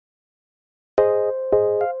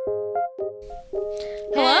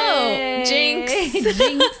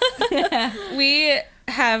Jinx. We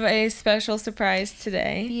have a special surprise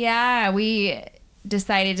today. Yeah, we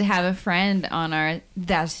decided to have a friend on our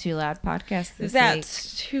That's Too Loud podcast this week.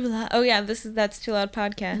 That's Too Loud. Oh, yeah, this is That's Too Loud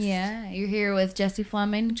podcast. Yeah, you're here with Jesse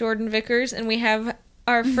Fleming. Jordan Vickers, and we have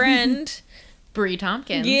our friend... Bree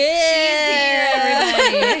Tompkins. Yeah! She's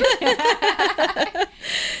here, everybody.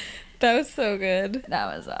 That was so good. That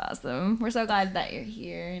was awesome. We're so glad that you're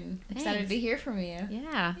here and excited Thanks. to hear from you.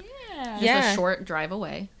 Yeah. Yeah. Just Yeah. a short drive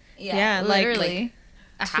away. Yeah, like- literally.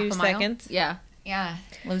 A 2 half a mile. seconds. Yeah. Yeah.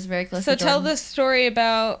 Lives very close So to tell Jordan. the story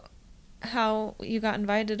about how you got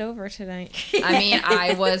invited over tonight. I mean,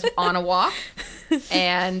 I was on a walk,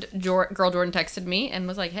 and girl Jordan texted me and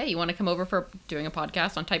was like, hey, you want to come over for doing a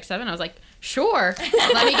podcast on Type 7? I was like, sure.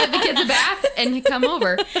 Let me give the kids a bath and come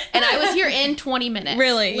over. And I was here in 20 minutes.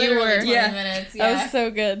 Really? Literally you were? 20 Yeah. minutes. That Yeah. was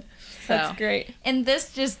so good. That's So. great. And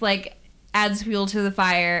this just like adds fuel to the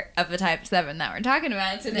fire of the Type 7 that we're talking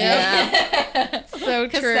about today. Yeah. So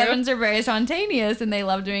Because true. 7s are very spontaneous and they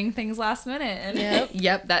love doing things last minute. And Yep.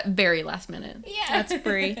 Yep, that very last minute. Yeah. That's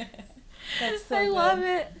Brie. That's so I good. love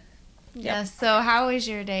it. Yep. Yeah, so how was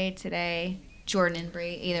your day today, Jordan and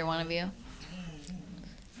Brie, either one of you?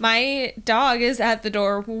 My dog is at the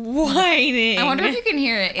door whining. I wonder if you can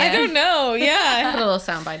hear it. Yeah. I don't know. Put Yeah. a little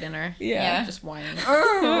soundbite in her. Yeah. Just whining.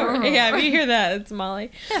 Yeah, if you hear that, it's Molly.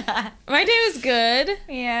 My day was good. It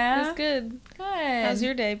Yeah. was good. Good. How's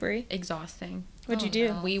your day, Brie? Exhausting. What'd you Oh,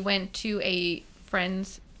 do? no. We went to a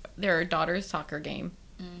friend's, their daughter's soccer game.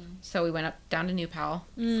 So we went up down to New Pal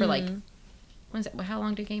for like, when's it, how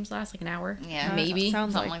long do games last? Like an hour? Yeah. Maybe.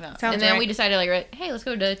 Sounds Something like like that. Sounds And then right. we decided, like, hey, let's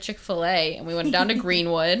go to Chick-fil-A. And we went down to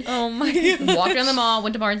Greenwood, Oh my god. walked around the mall,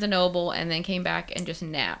 went to Barnes & Noble, and then came back and just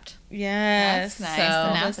napped. Yes. That's nice. So- The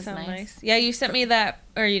That nap does is sound nice. Yeah, you sent me that,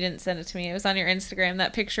 or you didn't send it to me. It was on your Instagram.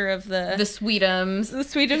 That picture of The the Sweetums.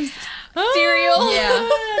 Sweetums Oh, cereal. Yeah.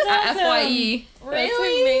 That's At awesome. FYE. That's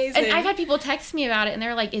Really? amazing. And I've had people text me about it, and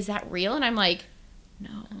they're like, is that real? And I'm like, no,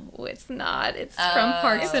 it's not. It's from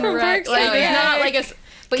Parks It's and from Rec. Parks Like, and it's Rec. not like a...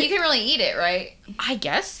 But you can really eat it, right? I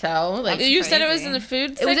guess so. Like, That's You said it was crazy. in the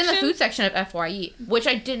food it section? was in the food section of FYE, which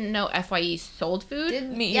I didn't know FYE sold food.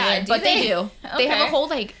 Me yeah, either. But they do. They have a Okay. whole,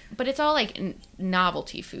 like, but it's all, like,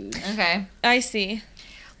 novelty food. Okay. I see.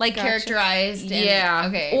 Like Gotcha. characterized. And, Yeah.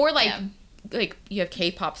 Okay. Or, like, yeah. like, you have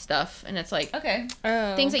K-pop stuff, and it's, like, Okay.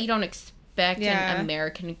 Oh. things that you don't expect Yeah. in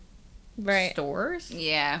American Right. stores.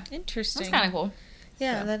 Yeah. Interesting. That's kind of cool.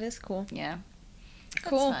 Yeah, So. that is cool. Yeah.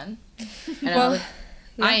 Cool. That's fun. And Well,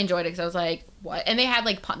 I enjoyed it because I was like, what? And they had,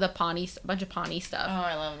 like, a bunch of Pawnee stuff. Oh,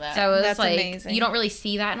 I love that. So it was That's like, amazing. you don't really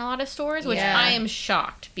see that in a lot of stores, which Yeah. I am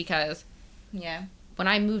shocked because yeah. when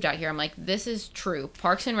I moved out here, I'm like, this is true.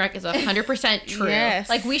 Parks and Rec is 100% true. Yes.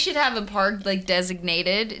 Like we should have a park like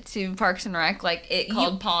designated to Parks and Rec, like it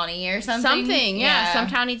called Pawnee or something. Something, yeah. Some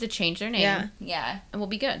town needs to change their name, Yeah. Yeah. and we'll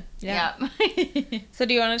be good. Yeah. Yeah. So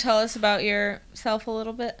do you want to tell us about yourself a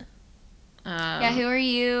little bit? Yeah. Who are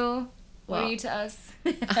you? What well- are you to us?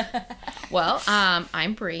 Well,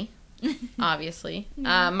 I'm Bree, obviously.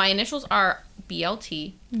 My initials are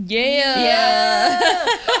BLT. Yeah.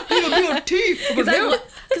 Because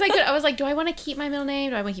I was like, do I want to keep my middle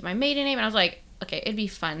name? Do I want to keep my maiden name? And I was like, okay, it'd be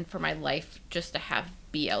fun for my life just to have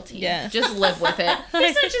BLT. Yeah. Just live with it.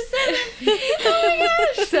 You're such a seven. Oh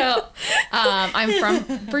my gosh. So, I'm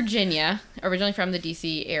from Virginia, originally from the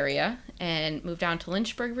DC area, and moved down to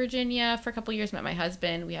Lynchburg, Virginia for a couple years. Met my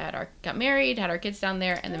husband. We got married, had our kids down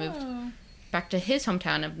there, and then moved back to his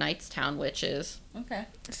hometown of Knightstown, which is Okay.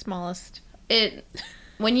 Smallest. it.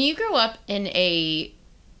 When you grow up in a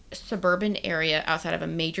suburban area outside of a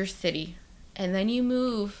major city, and then you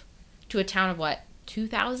move to a town of what,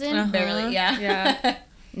 2,000? Uh-huh. Barely. Yeah. Yeah.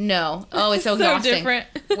 No. Oh, it's so So exhausting. different.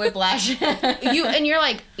 Whiplash. You're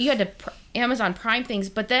like, you had to Amazon Prime things,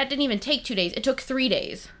 but that didn't even take 2 days. It took 3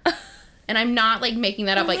 days. And I'm not like making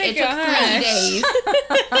that up. Like my it took 3 gosh.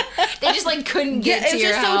 days. They just like couldn't get It's to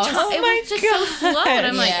your just house. so tough. It my was just so slow, and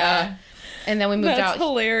I'm like, Yeah. and then we moved That's out.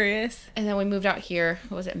 hilarious. And then we moved out here.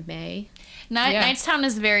 What was it, May? Night Yeah. Knightstown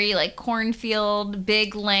is very like cornfield,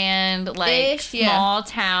 big land, like Ish, yeah. small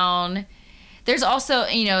town. There's also,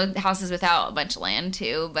 houses without a bunch of land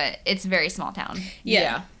too, but it's very small town.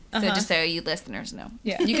 Yeah. So Uh-huh. just so you listeners know.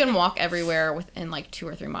 Yeah. You can walk everywhere within like 2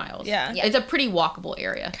 or 3 miles. Yeah. Yeah. It's a pretty walkable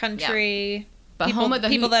area. Country. But People, home of the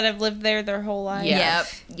people that have lived there their whole life. Yeah.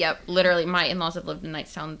 Yep. literally, my in-laws have lived in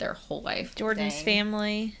Knightstown their whole life. Jordan's Dang.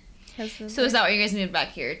 family has lived So is that why you guys moved back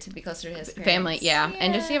here to be closer to his parents? Family, yeah.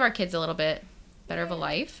 And just to Yeah. give our kids a little bit better of a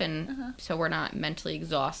life, and so we're not mentally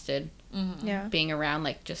exhausted Mhm. Yeah. being around,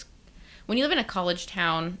 like, just when you live in a college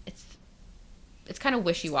town, it's it's kind of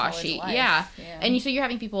wishy-washy. Life. Yeah. Yeah. And so you're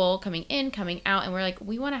having people coming in, coming out, and we're like,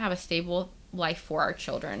 we want to have a stable life for our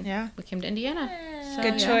children. Yeah. We came to Indiana. So,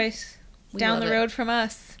 Good yeah. choice. We Down love the it. road from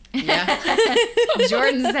us. Yeah.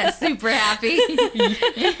 Jordan's super happy.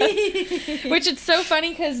 Which it's so funny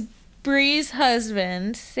because Bree's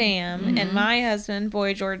husband, Sam, and my husband,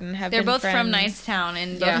 Boy Jordan, have They're been both from friends. Nicetown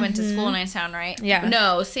and both Yeah. went to school in Nicetown, right? Yeah.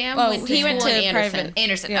 No, Sam Oh, went to he went school to in Anderson. private.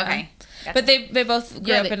 Anderson, Yeah. okay. But they both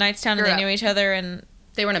grew Yeah, up they in Nicetown and grew they up. knew each other. And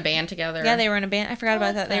They were in a band together. yeah, they were in a band. I forgot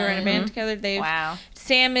about that. They were in a band fun. together. They Wow.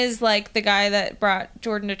 Sam is like the guy that brought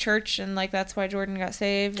Jordan to church, and like that's why Jordan got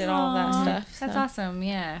saved and all that Aw, stuff. That's so. awesome,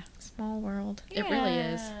 yeah. Small world. It really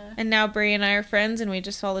is. And now Bree and I are friends, and we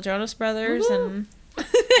just saw the Jonas Brothers, Woo. and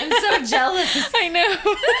I'm so jealous. I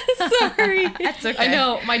know. Sorry. That's okay. I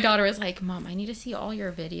know. My daughter was like, Mom, I need to see all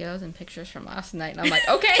your videos and pictures from last night. And I'm like,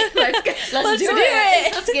 okay, let's Let's do do it.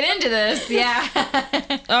 it. Let's get into this. Yeah.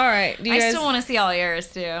 All right. Do you I guys? still want to see all yours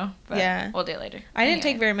too. But Yeah. We'll do it later. I didn't Anyway.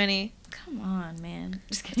 take very many. Come on, man.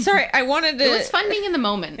 Just kidding. Sorry, I wanted to. It was fun being in the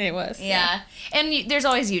moment. It was. Yeah. And there's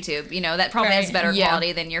always YouTube, that probably has Right. better Yeah.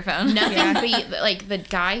 quality than your phone. Nothing Yeah. beat like the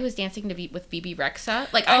guy who was dancing to beat with BB Rexa.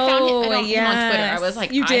 Like I found him, I found him on Twitter. I was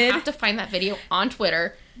like, You I did? have to find that video on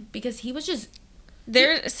Twitter because he was just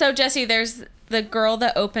So Jesse, there's the girl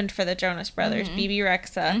that opened for the Jonas Brothers, BB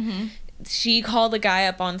Rexa. She called a guy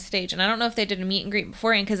up on stage, and I don't know if they did a meet and greet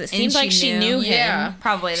beforehand because it seemed like she knew him. Yeah.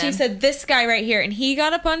 Probably then. She said, "This guy right here," and he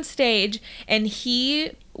got up on stage, and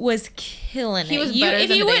he was killing He it. was better if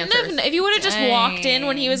than you the wouldn't dancers. have, if you would have just walked in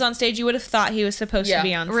when he was on stage, you would have thought he was supposed to Yeah.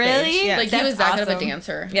 be on stage. Really? Yeah. like he That's was that good of a awesome.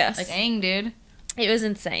 dancer. Yes. Like Dang, dude. It was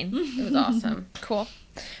insane. it was awesome. Cool.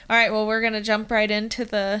 All right, well, we're gonna jump right into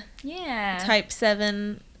the Yeah. Type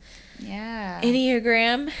 7 Yeah.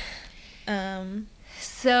 Enneagram.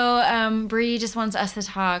 So, Bree just wants us to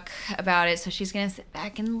talk about it, so she's gonna sit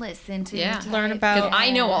back and listen to Yeah. the Learn type. about- 'Cause I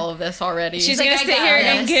know all of this already. She's like, gonna I sit got here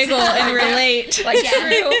and this. giggle and relate. like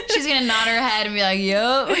Yeah. She's gonna nod her head and be like,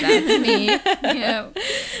 "Yup, that's me." Yep.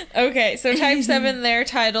 Okay, so Type 7, they're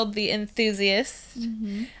titled the Enthusiast.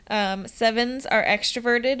 7s are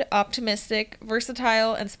extroverted, optimistic,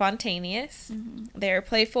 versatile, and spontaneous. They are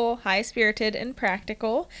playful, high-spirited, and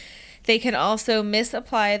practical. They can also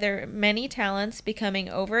misapply their many talents, becoming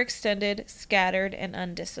overextended, scattered, and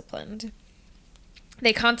undisciplined.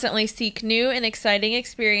 They constantly seek new and exciting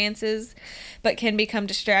experiences, but can become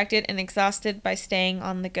distracted and exhausted by staying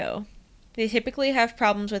on the go. They typically have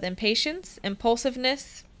problems with impatience,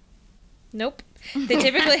 impulsiveness. Nope. They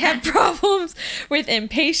typically have problems with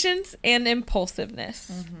impatience and impulsiveness.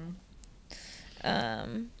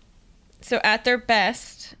 So at their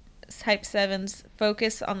best, Type 7s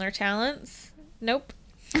focus on their talents. Nope.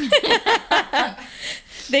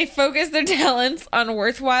 They focus their talents on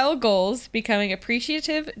worthwhile goals, becoming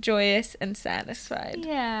appreciative, joyous, and satisfied.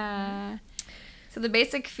 Yeah. So the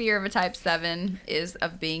basic fear of a type 7 is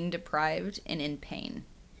of being deprived and in pain.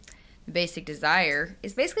 The basic desire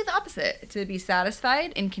is basically the opposite, to be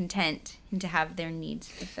satisfied and content and to have their needs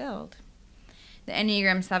fulfilled. The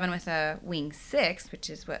Enneagram 7 with a wing 6, which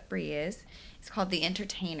is what Bree is called the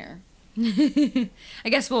entertainer. I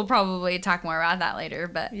guess we'll probably talk more about that later,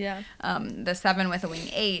 but Yeah. the 7 with a wing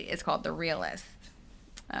 8 is called the realist.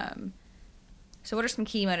 So what are some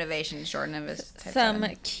key motivations, Jordan, of a type Some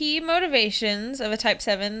 7? key motivations of a Type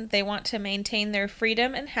 7, they want to maintain their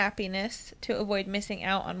freedom and happiness, to avoid missing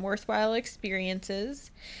out on worthwhile experiences,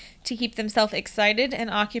 to keep themselves excited and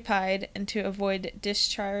occupied, and to avoid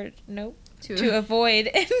discharge. Nope. To avoid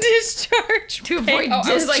and discharge. To pain. avoid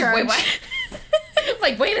I was like, discharge. wait, what? I was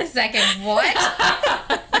like, wait a second, what?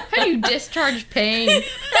 How do you discharge pain?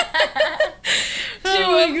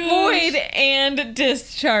 To avoid and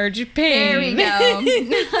discharge pain. There we go.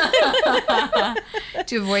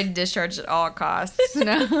 To avoid discharge at all costs.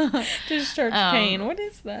 No. Discharge pain. What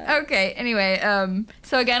is that? Okay, anyway,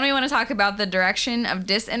 so again, we want to talk about the direction of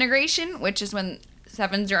disintegration, which is when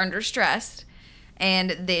 7s are under stress,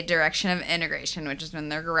 and the direction of integration, which is when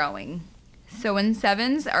they're growing. So when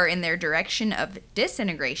 7s are in their direction of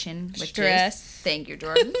disintegration, which Stress. is, thank you,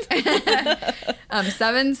 Jordan.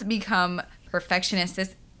 7s become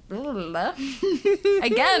perfectionistic.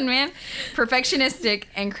 Again, man. Perfectionistic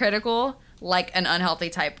and critical, like an unhealthy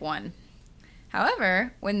type 1.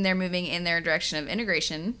 However, when they're moving in their direction of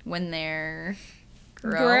integration, when they're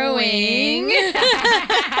growing.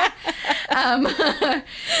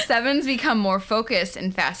 7s become more focused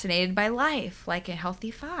and fascinated by life, like a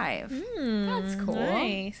healthy 5. That's cool.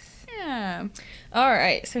 Nice. Yeah. All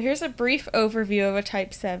right, so here's a brief overview of a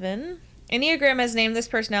Type 7. Enneagram has named this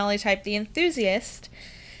personality type the enthusiast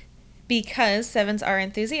because 7s are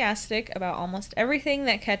enthusiastic about almost everything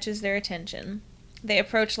that catches their attention. They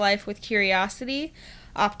approach life with curiosity,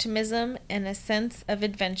 optimism, and a sense of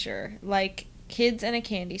adventure, like kids in a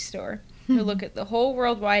candy store who look at the whole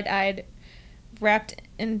world wide-eyed, wrapped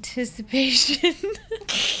anticipation.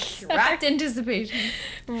 Wrapped anticipation.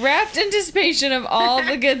 Wrapped anticipation of all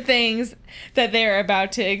the good things that they're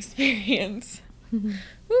about to experience.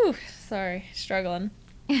 Whew, sorry, struggling.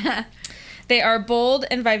 They are bold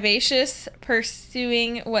and vivacious,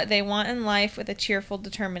 pursuing what they want in life with a cheerful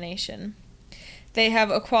determination. They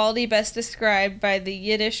have a quality best described by the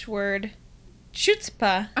Yiddish word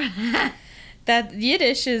chutzpah. That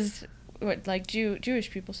Yiddish is what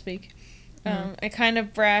Jewish people speak. A kind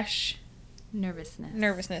of brash Nervousness.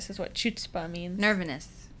 Nervousness is what chutzpah means. Nerviness.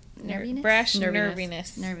 Brash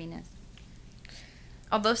nerviness. Nerviness.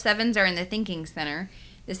 Although 7s are in the thinking center,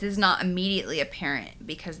 this is not immediately apparent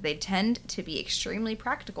because they tend to be extremely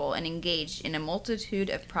practical and engaged in a multitude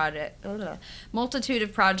of projects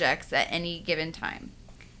at any given time.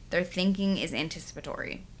 Their thinking is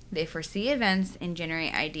anticipatory. They foresee events and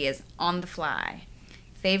generate ideas on the fly,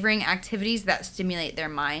 favoring activities that stimulate their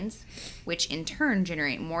minds, which in turn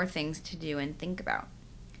generate more things to do and think about.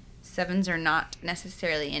 7s are not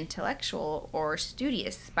necessarily intellectual or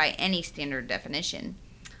studious by any standard definition,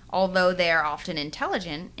 although they are often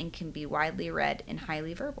intelligent and can be widely read and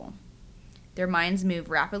highly verbal. Their minds move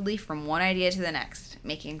rapidly from one idea to the next,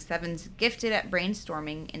 making 7s gifted at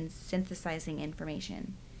brainstorming and synthesizing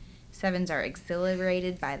information. 7s are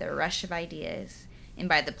exhilarated by the rush of ideas and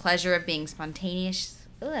by the pleasure of being spontaneous,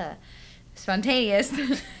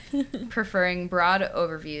 preferring broad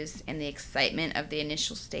overviews and the excitement of the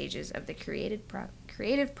initial stages of the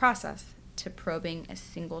creative process to probing a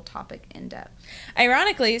single topic in depth.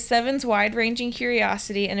 Ironically, 7's wide-ranging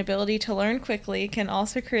curiosity and ability to learn quickly can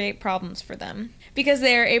also create problems for them. Because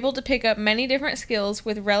they are able to pick up many different skills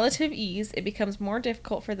with relative ease, it becomes more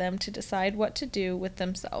difficult for them to decide what to do with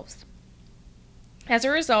themselves. As a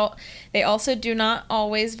result, they also do not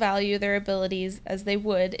always value their abilities as they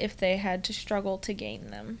would if they had to struggle to gain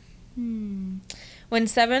them. When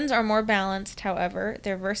 7s are more balanced, however,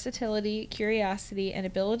 their versatility, curiosity, and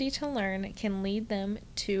ability to learn can lead them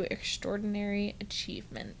to extraordinary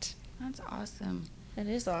achievement. That's awesome. That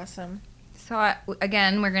is awesome. So,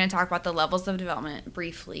 again, we're going to talk about the levels of development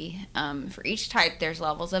briefly. For each type, there's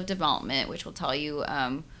levels of development, which will tell you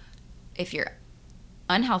if you're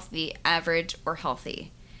unhealthy, average, or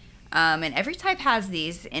healthy. And every type has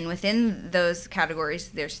these, and within those categories,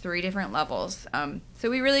 there's 3 different levels. So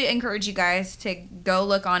we really encourage you guys to go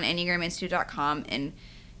look on EnneagramInstitute.com and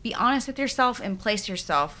be honest with yourself and place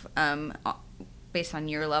yourself based on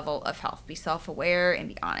your level of health. Be self-aware and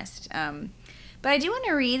be honest. But I do want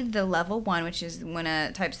to read the level 1, which is when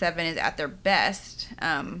a type 7 is at their best.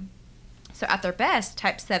 So at their best,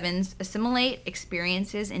 type 7s assimilate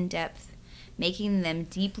experiences in depth, making them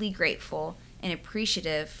deeply grateful and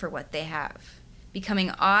appreciative for what they have,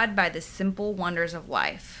 becoming awed by the simple wonders of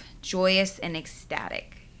life, joyous and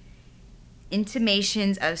ecstatic,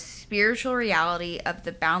 intimations of spiritual reality of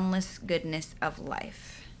the boundless goodness of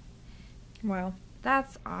life. Wow.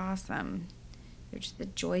 That's awesome. They're just the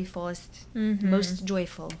joyfulest, most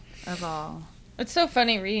joyful of all. It's so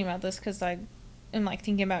funny reading about this because I am like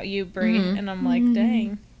thinking about you, Brie, and I'm like,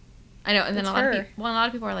 dang. I know, and then It's a lot her.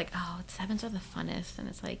 of people are like, "Oh, 7s are the funnest," and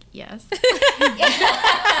it's like, yes,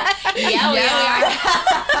 Yeah, we are.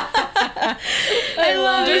 I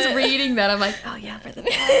love just it. reading that. I'm like, "Oh yeah, for the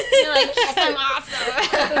best." You're like, yes, I'm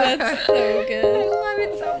awesome. That's so I good. love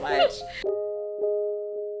it so much.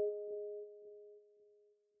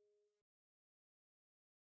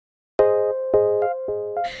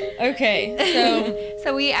 Okay,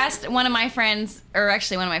 So we asked one of my friends, or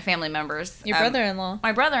actually one of my family members, your brother-in-law.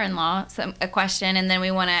 my brother-in-law, a question, and then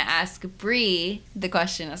we want to ask Bree the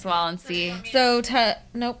question as well and see. So,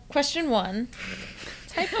 question 1.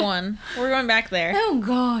 Type 1. We're going back there. Oh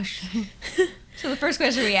gosh. So the first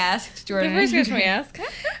question we asked, Jordan. The first question we ask.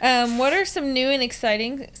 What are some new and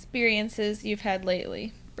exciting experiences you've had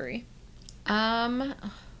lately, Brie?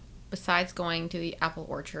 Besides going to the apple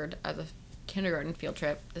orchard as a kindergarten field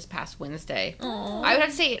trip this past Wednesday, Aww. I would have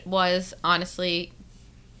to say it was honestly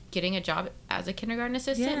getting a job as a kindergarten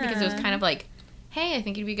assistant because it was Yeah. kind of like, hey, I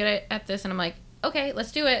think you'd be good at this, and I'm like, okay,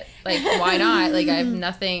 let's do it. Like, why not? Like, I have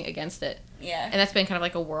nothing against it. Yeah. And that's been kind of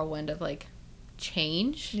like a whirlwind of like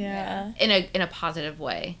change Yeah. in a positive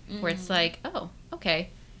way, where it's like, oh, okay.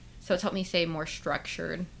 So it's helped me stay more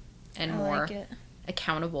structured and I more like it.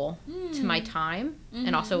 accountable to my time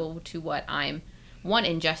and also to what I'm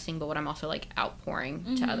ingesting, but what I'm also like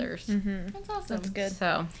outpouring to others. That's awesome. That's good.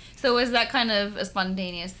 So was that kind of a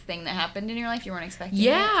spontaneous thing that happened in your life you weren't expecting?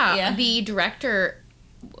 Yeah. Yeah. The director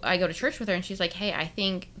I go to church with her, and she's like, hey, I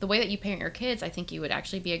think the way that you parent your kids, I think you would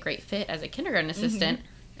actually be a great fit as a kindergarten assistant.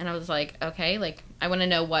 And I was like, okay, like, I want to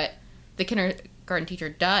know what the kindergarten teacher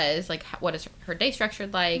does, like, what is her day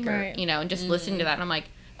structured like, Right. or, you know, and just listening to that, and I'm like,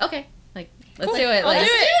 okay, like, let's Cool. do it. I'll Like,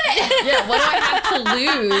 do it. yeah, what do I have to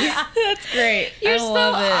lose? That's great. You're I so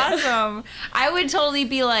love it. awesome. I would totally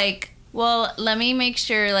be like, well, let me make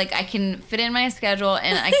sure like I can fit in my schedule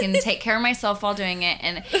and I can take care of myself while doing it,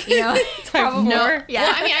 and you know, Time probably for- yeah.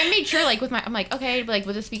 Well, I mean, I made sure, like, I'm like, okay, like,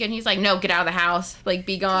 with this weekend, he's like, no, get out of the house, like,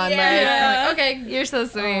 be gone. Yeah. Like, I'm like, okay. You're so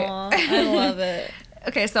sweet. Aw, I love it.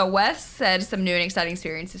 Okay, so Wes said some new and exciting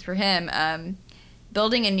experiences for him.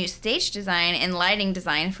 Building a new stage design and lighting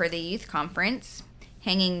design for the youth conference,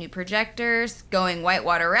 hanging new projectors, going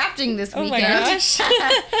whitewater rafting this Oh my weekend, gosh.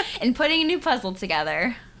 and putting a new puzzle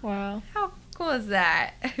together. Wow, How cool is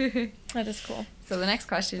that? that is cool. So the next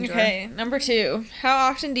question, Joy. Okay, number 2. How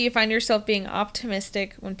often do you find yourself being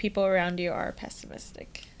optimistic when people around you are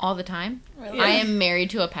pessimistic? All the time. Really? I am married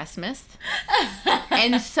to a pessimist.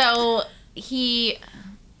 And so he,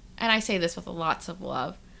 and I say this with lots of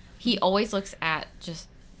love, he always looks at just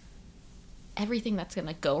everything that's going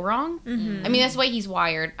to go wrong. Mm-hmm. I mean, that's the way he's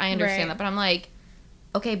wired. I understand Right. that. But I'm like,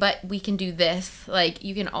 okay, but we can do this. Like,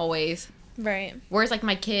 you can always. Right. Whereas, like,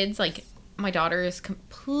 my kids, like, my daughter is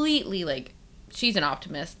completely, like, she's an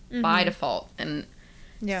optimist by default. And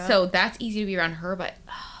Yeah. so that's easy to be around her, but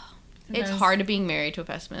it's Yes. hard to being married to a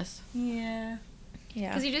pessimist. Yeah. Yeah.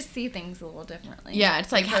 Because you just see things a little differently. Yeah,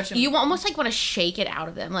 it's like Approach 'em. you almost like want to shake it out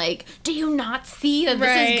of them. Like, do you not see that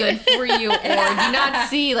Right. this is good for you, or do you not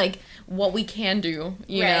see like what we can do?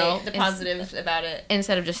 You know, the positives about it.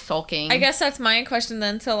 instead of just sulking. I guess that's my question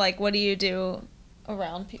then. So, like, what do you do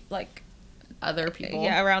around like, other people.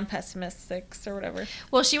 yeah, around pessimists or whatever?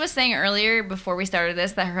 Well, she was saying earlier before we started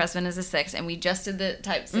this that her husband is a 6, and we just did the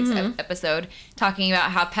type 6 episode talking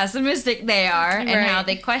about how pessimistic they are and how Right.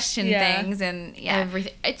 they question Yeah. things, and yeah.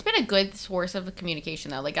 Everything. It's been a good source of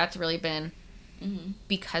communication though. Like that's really been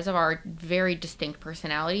because of our very distinct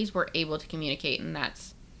personalities. We're able to communicate, and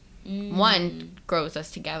that's one grows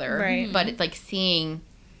us together. Right. But it's like seeing.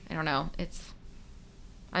 I don't know.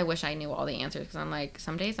 I wish I knew all the answers because I'm like,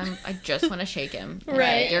 some days I just want to shake him. And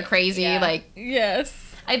Right. You're crazy. Yeah. Like, Yes.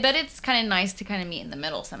 I bet it's kind of nice to kind of meet in the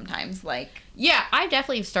middle sometimes, like. yeah, I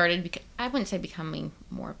definitely started, I wouldn't say becoming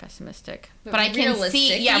more pessimistic, But but I can realistic. see,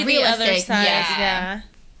 See yeah, the realistic. other side. Yes. Yeah.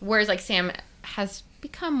 Whereas like Sam has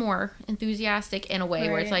become more enthusiastic in a way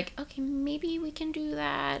where it's Right. like, okay, maybe we can do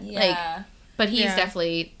that. Like, but he's Yeah.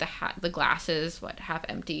 definitely the glass is half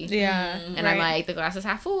empty. Yeah. And I'm like, the glass is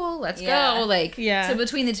half full. Let's Yeah. go. Like, yeah. So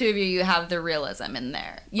between the two of you, you have the realism in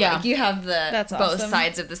there. Yeah. Like, you have That's both awesome.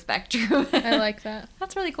 sides of the spectrum. I like that.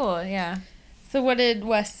 That's really cool, yeah. So, what did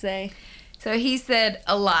Wes say? So he said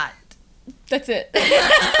a lot. That's it.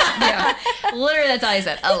 Yeah. Literally, that's all he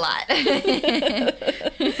said. A lot.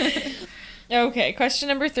 Okay, question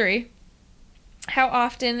number 3. How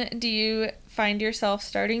often do you find yourself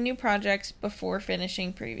starting new projects before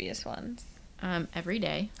finishing previous ones? every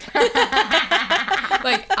day.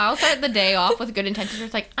 Like, I'll start the day off with good intentions. Where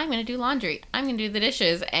it's like, I'm gonna do laundry, I'm gonna do the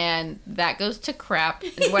dishes, and that goes to crap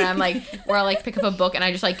when I'm like, where I like pick up a book and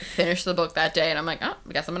I just like finish the book that day, and I'm like, oh,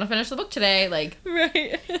 I guess I'm gonna finish the book today. Like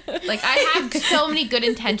I have so many good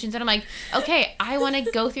intentions, and I'm like, okay, I want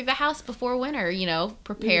to go through the house before winter, you know,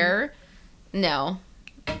 prepare. No,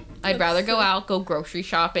 I'd rather go out, go grocery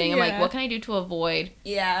shopping. I'm like, Yeah. what can I do to avoid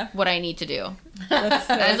Yeah. what I need to do? That's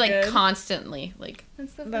so That's like good. constantly like.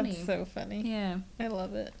 That's so funny. That's so funny. Yeah. I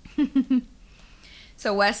love it.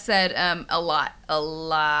 So Wes said a lot,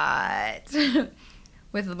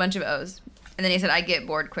 with a bunch of O's. And then he said, I get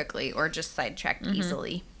bored quickly or just sidetracked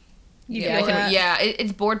easily. You Yeah. feel that? Yeah,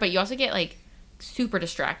 it's bored, but you also get like super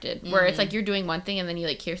distracted. Where it's like you're doing one thing and then you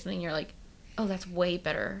like hear something, and you're like, oh, that's way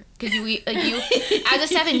better. Because you as a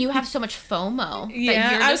 7, you have so much FOMO. that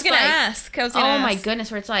Yeah, you're I was just gonna like, ask. Oh my goodness,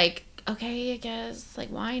 where it's like, okay, I guess, like,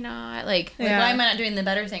 why not? Like, Yeah. Why am I not doing the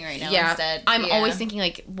better thing right now instead? I'm Yeah. always thinking,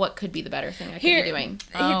 like, what could be the better thing I could Here- be doing?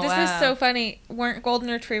 Oh, This is wow. so funny. Weren't golden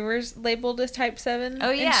retrievers labeled as type 7? Oh,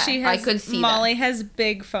 yeah. And she I has, could see Molly has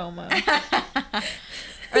big FOMO.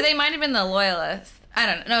 Or they might have been the loyalist. I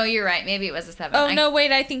don't know. No, you're right. Maybe it was a 7. Oh, no,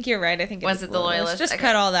 wait. I think you're right. I think Was it the loyalist? Just Okay.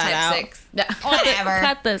 cut all that Type out. 6. Yeah. Whatever.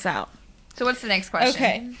 Cut this out. So what's the next question?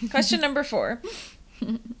 Okay. Question number 4.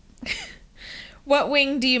 What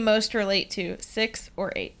wing do you most relate to, 6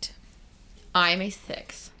 or 8? I'm a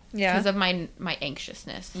 6. Yeah. Because of my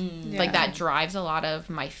anxiousness. Like, Yeah. that drives a lot of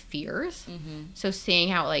my fears. So seeing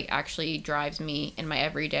how it, like, actually drives me in my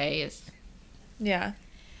everyday is... Yeah.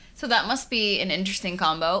 So that must be an interesting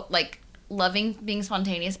combo. Like, loving being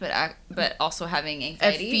spontaneous, but also having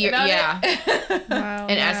anxiety fear, about yeah. it. Wow.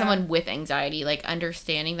 And as yeah. someone with anxiety, like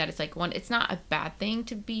understanding that it's like it's not a bad thing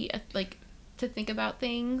to be like to think about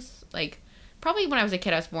things. Like probably when I was a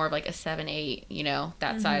kid, I was more of like a 7, 8, you know,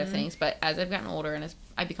 that side of things. But as I've gotten older and as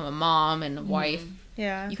I become a mom and a wife,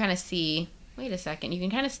 Yeah. you kind of see, wait a second, you can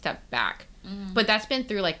kind of step back. But that's been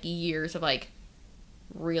through like years of like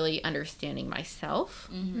really understanding myself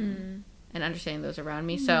and understanding those around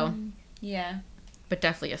me. So, Yeah. but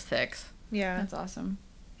definitely a 6. Yeah. That's awesome.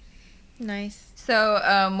 Nice. So,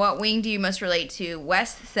 what wing do you most relate to?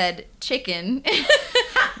 Wes said chicken.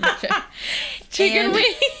 Chicken And-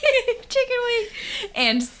 wing. Chicken wing.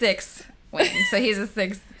 And 6 wing. So he's a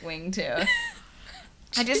 6 wing too.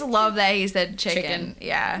 I just love that he said chicken.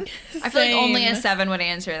 Yeah. I feel like only a Same. 7 would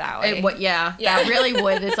answer that way. Yeah, Yeah. that really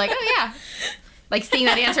would. It's like, oh yeah. Like seeing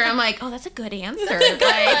that answer, I'm like, oh, that's a good answer. Like,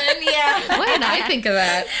 yeah. why didn't I think of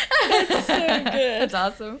that? So good. That's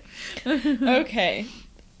awesome. Okay.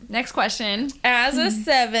 Next question. As a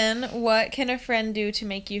 7, what can a friend do to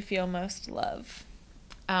make you feel most love?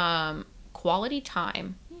 Quality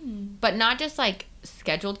time, but not just like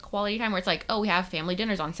scheduled quality time where it's like, oh, we have family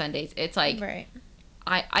dinners on Sundays. It's like, Right.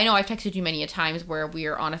 I know I've texted you many a times where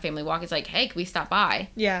we're on a family walk. It's like, hey, can we stop by?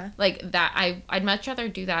 Yeah. Like that. I'd much rather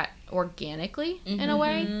do that organically in a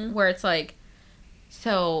way where it's like,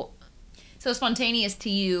 so spontaneous to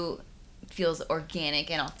you feels organic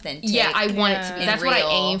and authentic. yeah, I want it to be. And That's what I real.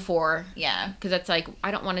 aim for. Yeah. Because it's like,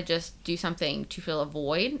 I don't want to just do something to fill a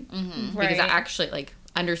void. Mm-hmm. Right. Because I actually, like,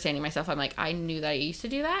 understanding myself, I'm like, I knew that I used to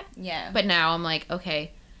do that. Yeah. But now I'm like,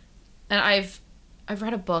 okay. And I've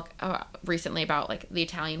read a book recently about, like, the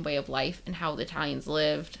Italian way of life and how the Italians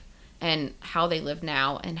lived and how they live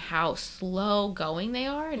now and how slow going they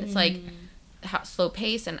are. And it's like, how slow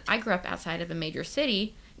pace. And I grew up outside of a major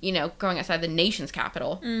city, you know, growing outside the nation's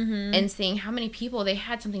capital and seeing how many people they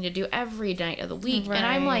had something to do every night of the week. And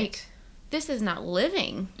I'm Right. like, this is not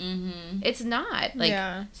living. It's not. Like,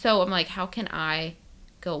 Yeah. so I'm like, how can I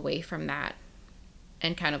go away from that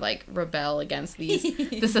and kind of like rebel against the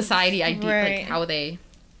society idea, Right. like how they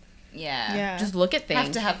Yeah. just look at things.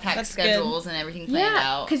 Have to have packed That's schedules and everything planned yeah,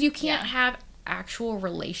 out. because you can't Yeah. have actual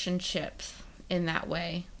relationships in that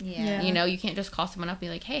way. Yeah. You know, you can't just call someone up and be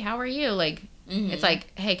like, hey, how are you? Like, Mhm. it's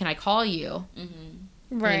like, hey, can I call you?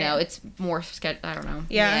 Right. You know, it's more I don't know.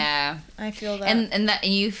 Yeah. I feel that. And that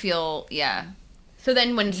and you feel So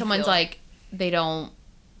then when You someone's feel- like, they don't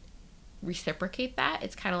reciprocate that,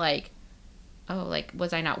 it's kind of like, oh, like,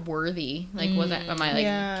 was I not worthy? Like, am I like,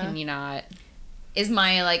 Yeah. can you not? is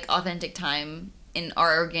my like authentic time in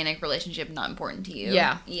our organic relationship not important to you?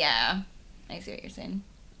 Yeah. Yeah. I see what you're saying.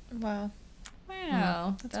 wow.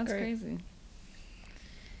 Wow. That's great. crazy.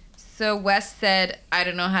 So Wes said, I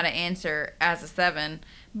don't know how to answer as a 7,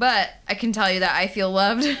 but I can tell you that I feel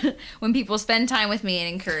loved when people spend time with me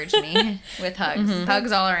and encourage me with hugs.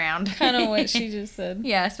 Hugs all around. Kind of what she just said.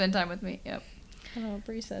 Yeah, spend time with me. Yep. Kind of what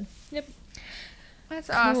Bree said. Yep. That's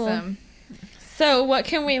awesome. So, what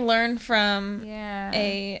can we learn from Yeah.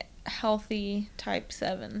 a healthy type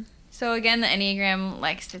 7? So again, the Enneagram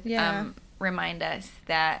likes to Yeah. remind us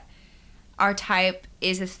that our type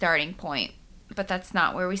is a starting point, but that's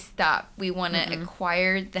not where we stop. We want to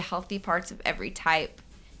acquire the healthy parts of every type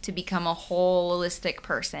to become a holistic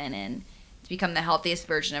person and to become the healthiest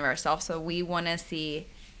version of ourselves. So we want to see,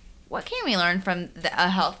 what can we learn from a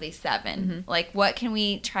healthy 7? Like, what can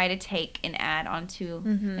we try to take and add onto,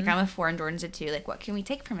 like, I'm a 4 and Jordan's a 2. Like, what can we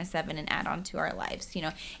take from a 7 and add onto our lives, you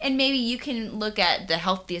know? And maybe you can look at the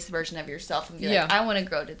healthiest version of yourself and be Yeah. like, I want to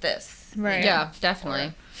grow to this. Right. you know? Yeah,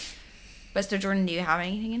 definitely. But so, Jordan, do you have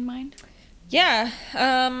anything in mind? Yeah.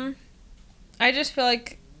 I just feel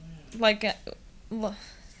like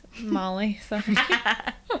Molly, sorry.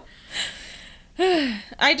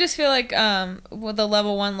 I just feel like with the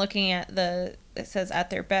level 1 looking at it says at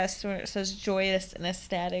their best when it says joyous and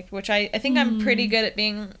ecstatic, which I think I'm pretty good at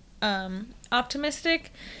being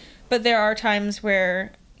optimistic, but there are times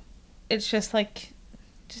where it's just like,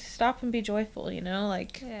 just stop and be joyful, you know,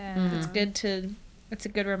 like Yeah. it's a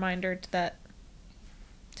good reminder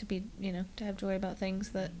to be, you know, to have joy about things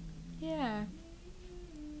that, Yeah.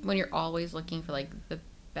 When you're always looking for like the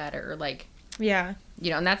better, like, yeah. you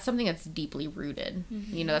know, and that's something that's deeply rooted.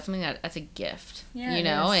 You know, that's something that's a gift. Yeah, you it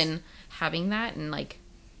know, is. and having that and like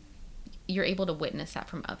you're able to witness that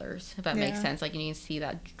from others, if that makes Yeah. sense. Like, you can see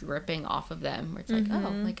that dripping off of them, where it's like, oh,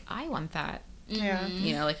 like I want that. Yeah.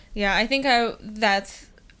 You know, like Yeah, I think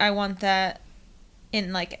I want that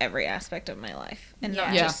in like every aspect of my life and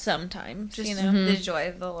not Yeah. just sometimes, Just you know. the joy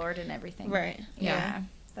of the Lord and everything. Right. Yeah.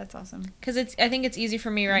 That's awesome. Because I think it's easy for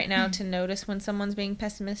me right now to notice when someone's being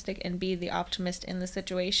pessimistic and be the optimist in the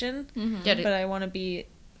situation. Yeah, But I want to be...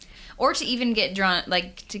 Or to even get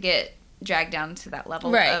get dragged down to that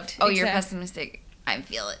level Right, of, oh, you're exactly. pessimistic. I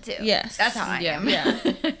feel it too. Yes. That's how I Yeah. am.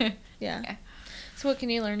 Yeah. Yeah. So what can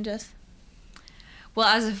you learn, Jess? Well,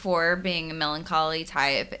 as a 4, being a melancholy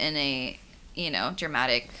type and a,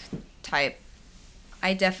 dramatic type,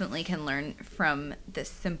 I definitely can learn from the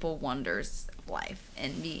simple wonders of life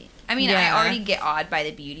and I Yeah. already get awed by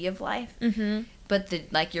the beauty of life, Mm-hmm. but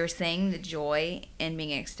like you're saying, the joy and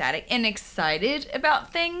being ecstatic and excited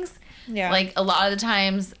about things. Yeah. Like a lot of the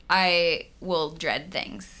times I will dread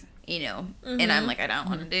things, and I'm like, I don't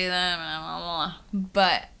want to do that, blah, blah, blah.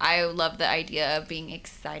 But I love the idea of being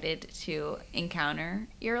excited to encounter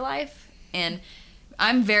your life. And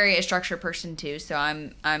I'm very a structured person too, so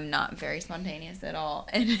I'm not very spontaneous at all.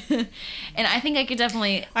 And I think I could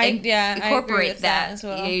definitely I agree incorporate with that as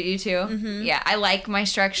well. You too? Mhm. Yeah, I like my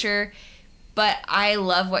structure, but I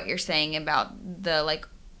love what you're saying about the like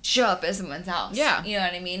show up at someone's house. Yeah. You know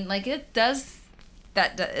what I mean? Like it does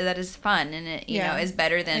that is fun, and it is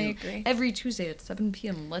better I than agree. every Tuesday at 7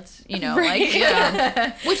 p.m. Let's Right. like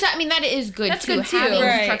Yeah. Which that is good That's too. good, too. Having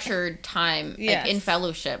Right. structured time Yes. like in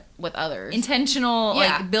fellowship with others. intentional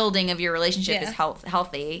Yeah. like building of your relationship Yeah. is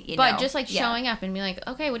healthy. But just like Yeah. showing up and being like,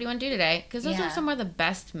 okay, what do you want to do today? Because those Yeah. are some of the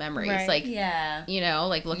best memories. Right. Like, Yeah.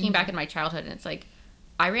 like looking back at my childhood, and it's like,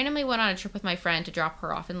 I randomly went on a trip with my friend to drop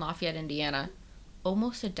her off in Lafayette, Indiana,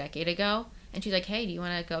 almost a decade ago. And she's like, hey, do you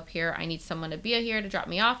want to go up here? I need someone to be here to drop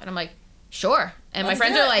me off. And I'm like, sure. And my Let's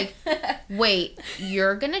friends do are it. like, wait,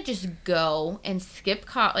 you're going to just go and skip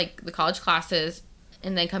the college classes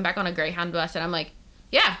and then come back on a Greyhound bus? And I'm like,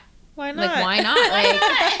 yeah. Why not? Like, why not?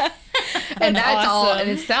 Like, and that's all awesome.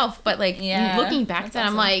 in itself. But like Yeah, looking back that's then, I'm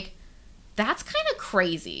awesome. like, that's kind of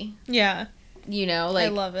crazy. Yeah. Like I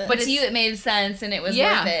love it. But to you, it made sense, and it was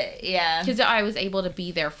Yeah. worth it. Yeah. because I was able to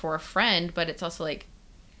be there for a friend, but it's also like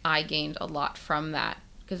I gained a lot from that.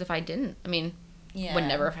 Because if I didn't, Yeah. would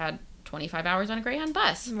never have had 25 hours on a Greyhound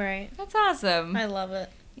bus. Right. That's awesome. I love it.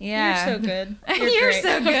 Yeah. You're so good. You're great.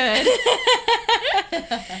 so good.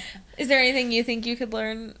 Is there anything you think you could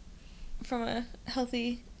learn from a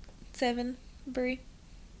healthy 7, Brie?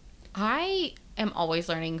 I am always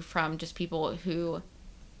learning from just people who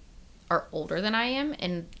are older than I am,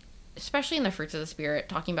 and especially in the fruits of the spirit,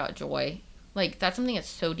 talking about joy. Like, that's something that's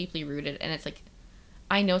so deeply rooted, and it's like,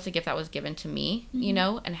 I know it's a gift that was given to me,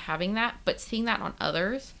 and having that, but seeing that on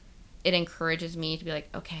others, it encourages me to be like,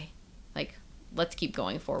 okay, like, let's keep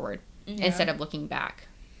going forward instead of looking back,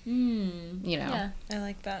 Yeah. I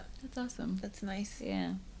like that. That's awesome. That's nice.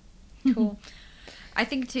 Yeah. Cool. I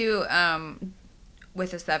think too,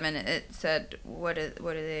 with a 7, it said, what do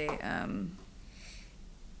they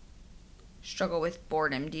struggle with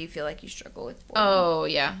boredom? Do you feel like you struggle with boredom? Oh,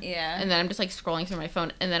 yeah. Yeah. And then I'm just, like, scrolling through my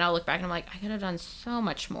phone, and then I'll look back, and I'm like, I could have done so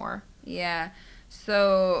much more. Yeah.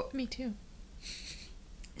 So Me too.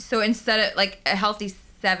 instead of, like, a healthy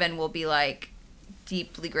 7 will be, like,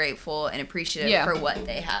 deeply grateful and appreciative Yeah. for what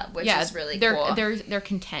they have, which is really cool. They're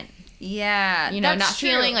content. Yeah. Not that's true.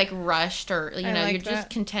 feeling like rushed or I you're like just that.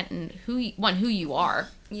 content in who you are.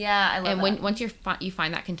 Yeah, I love And that. once you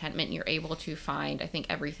find that contentment, you're able to find, I think,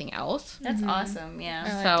 everything else. That's awesome. Yeah.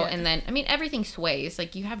 I like So it. and then everything sways.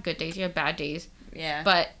 Like, you have good days, you have bad days, Yeah.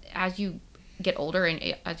 but as you get older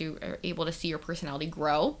and as you are able to see your personality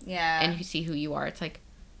grow yeah. and you see who you are, it's like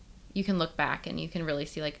you can look back and you can really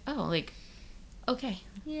see like, oh, like, okay,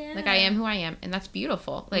 yeah. like I am who I am, and that's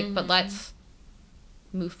beautiful. Like, but let's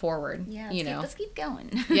move forward. Yeah. Let's keep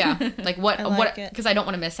going. Yeah, like what I like it. because I don't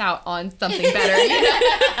want to miss out on something better. You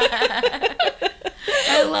know?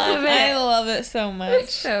 I love it. I love it so much.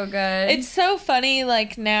 So good. It's so funny,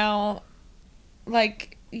 like, now,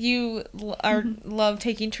 like, you love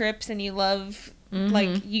taking trips and you love,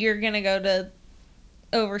 like, you're gonna go to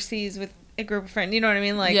overseas with a group of friends. You know what I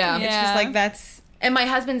mean? Like, Yeah. it's Yeah. just like, that's... And my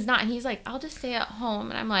husband's not, and he's like, I'll just stay at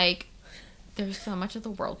home, and I'm like, there's so much of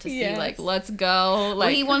the world to see. Yes. Like, let's go. Like, well,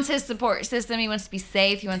 he wants his support system. He wants to be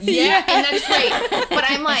safe. He wants to yeah, and that's great. But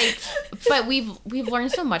I'm like, but we've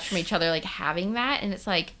learned so much from each other, like having that, and it's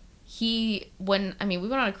like we went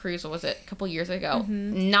on a cruise. What was it? A couple years ago.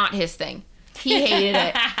 Not his thing. He hated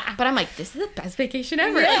it. But I'm like, this is the best vacation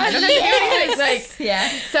ever. Yeah. I don't have to do anything. Like, Yeah.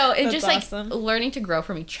 so it's That's just awesome. like learning to grow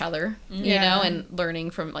from each other, you Yeah. know, and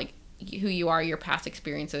learning from like who you are, your past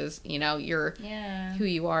experiences, you know, Yeah. who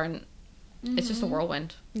you are, and it's just a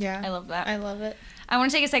whirlwind. Yeah. I love that. I love it. I want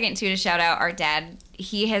to take a second too to shout out our dad.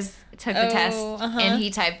 He has took the Oh, test uh-huh. and he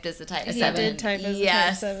typed as a type He 7. did type as a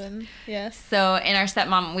Yes. type 7. Yes. So, and our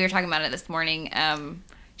stepmom, we were talking about it this morning.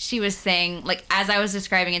 she was saying, like, as I was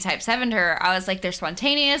describing a type 7 to her, I was like, they're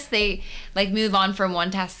spontaneous. They, like, move on from one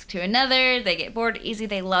task to another. They get bored easy.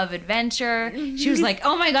 They love adventure. She was like,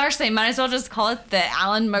 oh my gosh, they might as well just call it the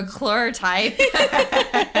Alan McClure type.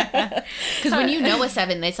 Because when you know a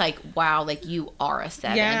 7, it's like, wow, like, you are a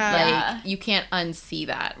 7. Yeah. Like, you can't unsee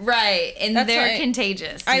that. Right. And That's they're why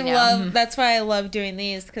contagious. I you know? love, that's why I love doing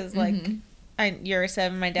these, because, like, Mm-hmm. you're a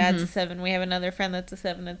 7, my dad's a 7, we have another friend that's a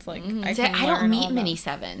 7, it's like, I See, can I learn don't meet all many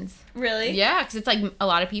about- 7s. Really? Yeah, because it's like a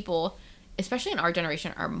lot of people, especially in our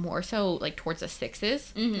generation, are more so like towards the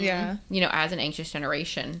 6s. Yeah. You know, as an anxious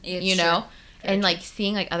generation. It's you know, true. and like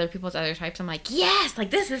seeing like other people's other types, I'm like, yes,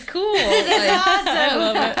 like this is cool. This is Like, awesome. I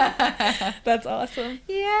love it. That's awesome.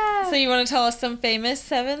 Yeah. So you want to tell us some famous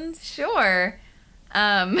 7s? Sure.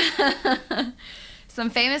 Some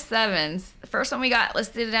famous 7s. The first one we got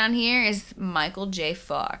listed down here is Michael J.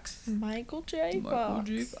 Fox. Michael J. Fox.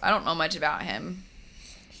 I don't know much about him.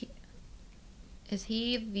 Is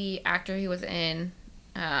he the actor who was in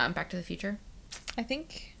Back to the Future? I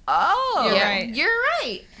think. Oh, You're right. You're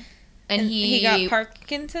right. And He got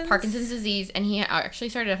Parkinson's? Parkinson's disease, and he actually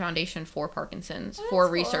started a foundation for Parkinson's for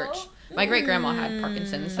research. cool. My great grandma had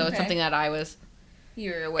Parkinson's, so it's Okay. something that I was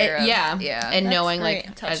You're aware of. yeah, Yeah. and That's knowing great. like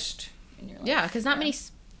as, Touched in your life. yeah, because not many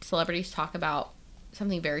celebrities talk about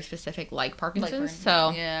something very specific like Parkinson's. Like,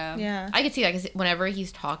 So yeah. Yeah. I could see that because whenever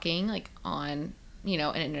he's talking like on in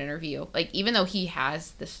an interview, like even though he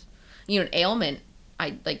has this an ailment,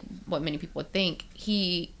 I like what many people would think,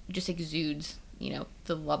 he just exudes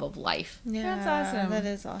the love of life. Yeah. That's awesome. That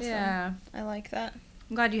is awesome. Yeah. I like that.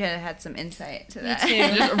 I'm glad you had some insight to that. too.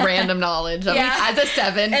 Just random knowledge. I mean, Yeah. as a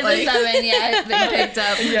 7, As like, a 7, yeah, they picked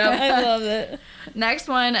up. I love it. Next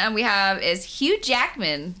one we have is Hugh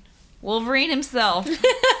Jackman, Wolverine himself.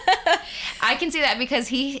 I can see that because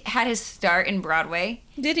he had his start in Broadway.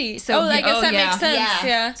 Did he? So I guess that yeah. makes sense.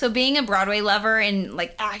 Yeah. So being a Broadway lover and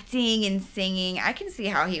like acting and singing, I can see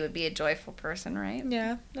how he would be a joyful person, right?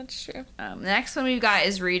 Yeah, that's true. The next one we've got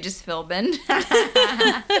is Regis Philbin,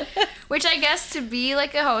 which I guess to be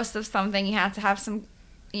like a host of something, you have to have some,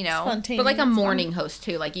 Spontaneous. but like a morning host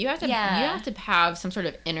too. Like you have to Yeah. have some sort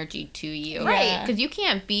of energy to you, Right. Because you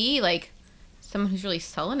can't be like someone who's really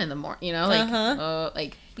sullen in the morning.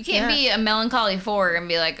 Like You can't be a melancholy 4 and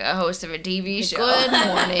be like a host of a TV show. good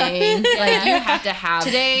morning. Like you have to have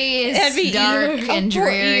Today That'd be is dark and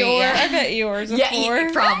dreary. I bet yours are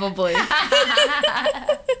 4. probably.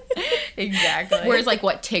 Exactly. Whereas like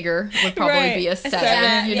what Tigger would probably Right. be a 7.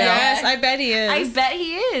 seven, You know. Yes, I bet he is. I bet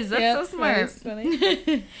he is. That's Yep, so smart. that is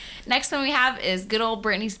funny. Next one we have is good old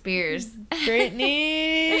Britney Spears.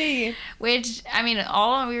 Brittany. Which, I mean,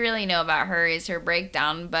 all we really know about her is her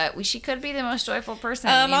breakdown, but she could be the most joyful person.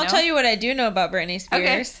 I'll tell you what I do know about Britney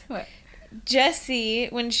Okay. Spears. What? Jessie,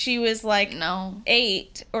 when she was like No.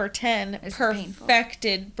 8 or 10, It's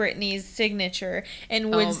perfected Britney's signature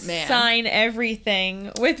and would man. sign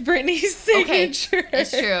everything with Britney's Okay, signature.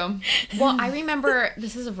 It's true. Well, I remember,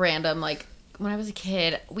 this is random, like, when I was a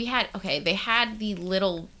kid, they had the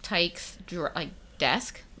little Tykes,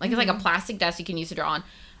 desk. Like, it's like a plastic desk you can use to draw on.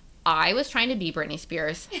 I was trying to be Britney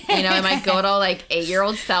Spears, in my good old,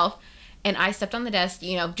 8-year-old self. And I stepped on the desk,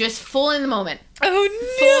 just full in the moment. Oh, Full in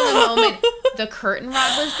the no. moment. The curtain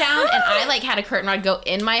rod was down, and I, had a curtain rod go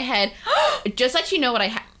in my head. Just let you know what I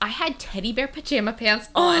had. I had teddy bear pajama pants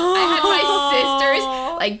on.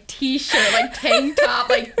 I had my sister's, t-shirt, tank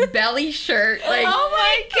top, belly shirt. Oh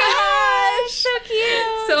my gosh. So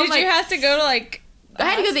cute. So, Did you have to go to, I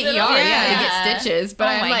had to go to the ER, hospital? to Yeah. get stitches. But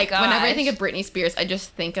Oh I'm my like, whenever I gosh. think of Britney Spears, I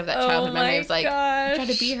just think of that Oh childhood memory. my I was like, I tried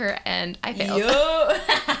to be her, and I failed.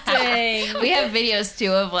 Dang. We have videos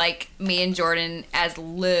too of me and Jordan as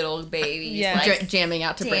little babies, Yeah. Jamming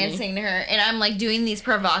out to Britney. dancing to her, and I'm doing these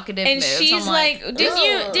provocative And moves. she's I'm like, didn't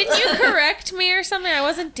you "Ugh." correct me or something? I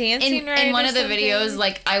wasn't dancing In, right. in one or of the something.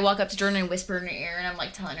 videos, I walk up to Jordan and whisper in her ear, and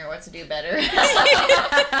I'm telling her what to do better.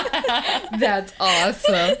 That's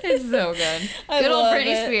awesome. It's so good. I Good old love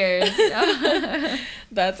Britney it. Spears.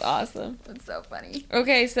 That's awesome. That's so funny.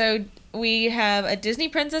 Okay, so we have a Disney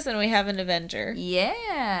princess and we have an Avenger.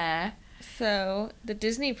 Yeah. So the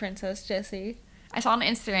Disney princess, Jessie. I saw on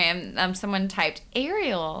Instagram someone typed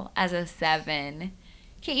Ariel as a 7.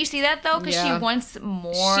 Can't you see that though? Because Yeah. she wants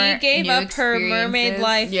more. She gave new up her mermaid experiences.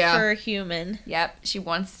 life Yeah. for a human. Yep, she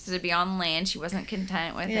wants to be on land. She wasn't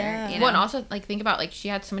content with Yeah. her. You know? Well, and also, think about, she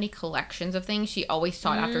had so many collections of things. She always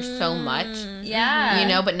sought after so much,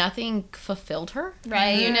 yeah, but nothing fulfilled her.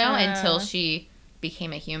 Right. Until Yeah. she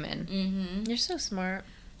became a human. Mm-hmm. You're so smart.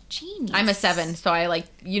 genius. I'm a 7, so I like,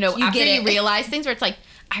 You after get you it. realize things where it's like,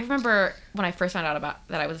 I remember when I first found out about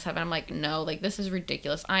that I was a 7, I'm like, no, like this is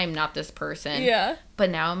ridiculous. I am not this person. Yeah. But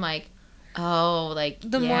now I'm like, oh, like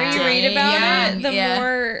The more you yeah. read about it, the Yeah.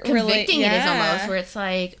 more convicting it is yeah. almost, where it's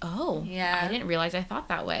like, oh, Yeah. I didn't realize I thought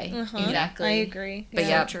that way. Uh-huh. Exactly. I agree. But So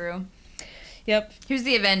yeah. true. Yep. Who's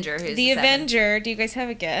the Avenger? Who's The seven? Avenger. Do you guys have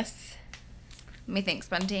a guess? Let me think.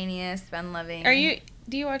 Spontaneous, fun-loving.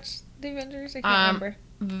 Do you watch The Avengers? I can't remember.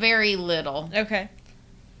 Very little. Okay.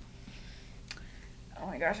 Oh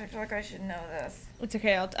my gosh, I feel like I should know this. It's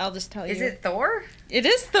okay. I'll just tell you. Is it Thor? It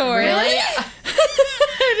is Thor. Really?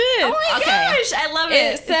 it is. Oh my Okay. gosh, I love It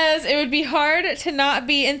it. says it would be hard to not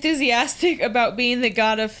be enthusiastic about being the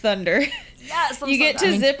god of thunder. Yes, You get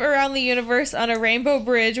to zip around the universe on a rainbow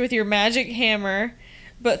bridge with your magic hammer,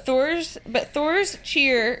 but Thor's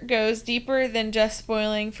cheer goes deeper than just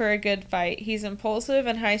spoiling for a good fight. He's impulsive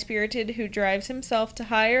and high-spirited who drives himself to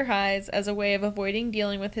higher highs as a way of avoiding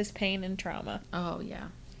dealing with his pain and trauma. Oh, yeah.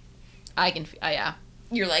 I can, yeah.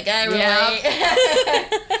 You're like, I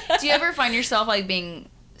relate. Do you ever find yourself like being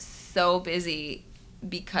so busy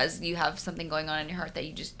because you have something going on in your heart that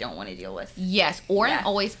you just don't want to deal with? Yes, or Yeah. I'm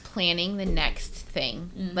always planning the next thing.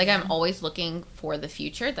 Like I'm always looking for the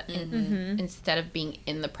future instead of being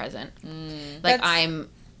in the present. Like That's-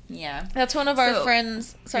 Yeah. That's one of our So-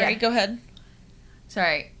 friends. Sorry, yeah. go ahead.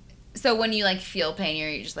 Sorry. So when you like feel pain,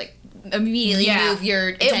 you just like immediately Yeah. move your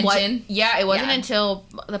It attention. it wasn't Yeah. until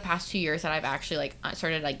the past 2 years that I've actually like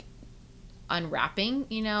started like unwrapping,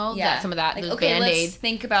 some of that, Like, those okay, let's Band-Aids.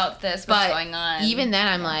 think about this. What's But going on? even then,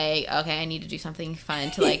 I'm like, okay, I need to do something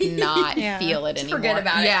fun to like not Yeah. feel it anymore. forget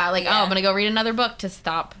about it. Yeah, like Yeah. oh, I'm gonna go read another book to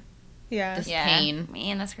stop Yeah. this yeah. pain.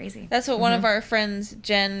 Man, that's crazy. That's what one of our friends,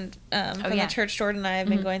 Jen, from yeah. the church, Jordan, and I have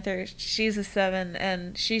been going through. She's a 7,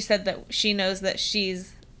 and she said that she knows that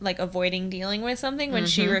she's like avoiding dealing with something when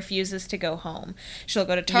she refuses to go home. She'll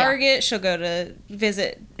go to Target, she'll go to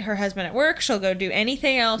visit her husband at work, she'll go do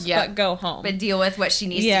anything else Yeah. but go home. But deal with what she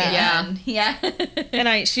needs Yeah. to get done. Yeah.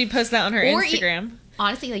 And she posts that on her Or Instagram.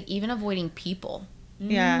 Honestly, like even avoiding people,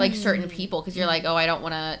 Yeah. like certain people, because you're like, oh, I don't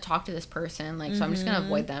want to talk to this person, like so I'm just gonna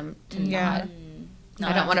avoid them to Yeah. Not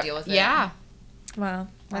I don't have want to deal with it. Yeah, Wow.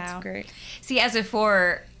 That's Wow. great. See, as a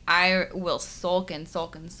 4, I will sulk and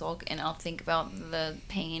sulk and sulk, and I'll think about the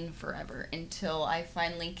pain forever until I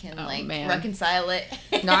finally can Oh, man. reconcile it.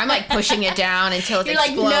 no, I'm like pushing it down until it You're like,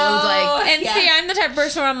 explodes. no. Like And Yeah. see, I'm the type of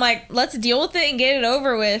person where I'm like, let's deal with it and get it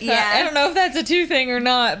over with. Yeah. I don't know if that's a 2 thing or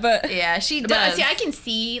not, but Yeah, she does. But see, I can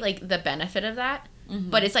see like the benefit of that,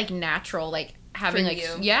 but it's like natural, like having For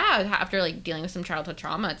like you. after like dealing with some childhood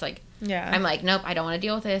trauma, it's like yeah. I'm like, nope, I don't want to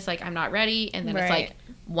deal with this. Like I'm not ready, and then it's Right. like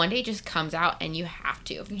one day it just comes out, and you have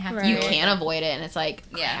to. You have Right. to You deal with can't it. avoid it, and it's like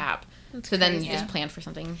Yeah. crap. That's So then crazy. you just plan for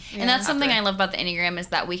something. And that's something after. I love about the Enneagram is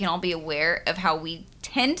that we can all be aware of how we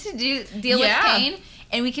tend to deal Yeah. with pain,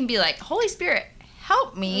 and we can be like, Holy Spirit,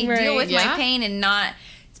 help me Right. deal with my Yeah. pain and not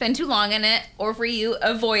spend too long in it, or for you,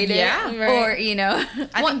 avoid it. Yeah. Right. Or,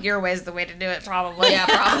 I think your way is the way to do it, probably. Yeah,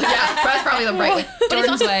 probably. Yeah, that's probably the right way. But it's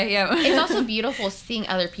Jordan's also, way, yeah. it's also beautiful seeing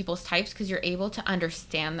other people's types because you're able to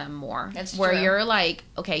understand them more. That's where true. you're like,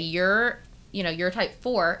 okay, you're type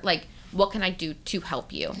 4. Like, what can I do to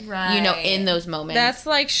help you? Right. In those moments. That's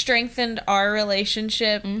like strengthened our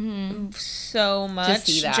relationship so much.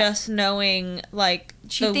 see that. Just knowing like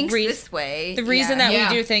She the thinks rea- this way. the reason yeah. that Yeah.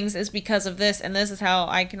 we do things is because of this, and this is how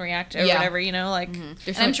I can react or Yeah. whatever. Like. There's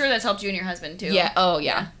And so I'm much- sure that's helped you and your husband, too. Yeah. Oh,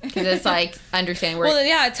 yeah. Because it's like understanding where. Well,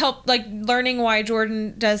 yeah, it's helped like learning why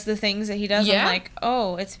Jordan does the things that he does. Yeah. I'm like,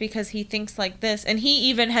 oh, it's because he thinks like this, and he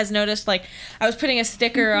even has noticed. Like, I was putting a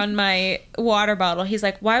sticker on my water bottle. He's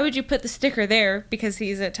like, why would you put the sticker there? Because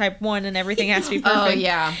he's a type 1 and everything has to be perfect. Oh,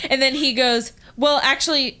 yeah. And then he goes, well,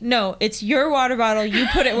 actually, no, it's your water bottle. You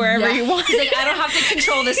put it wherever Yeah. you want. He's like, I don't have to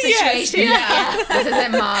control this Yes, situation. Yeah. This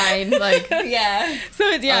isn't mine. Like, Yeah. So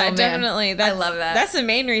it's, yeah, Oh, man. definitely. That's, love that. That's the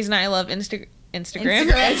main reason I love Instagram. Instagram.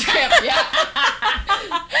 yeah.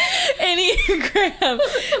 Enneagram.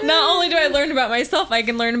 Not only do I learn about myself, I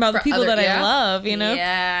can learn about the For people other- that I yeah. love.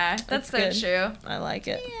 Yeah. That's so good. true. I like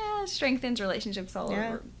it. Yeah, strengthens relationships all Yeah.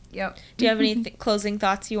 over. Yep. Do you have any closing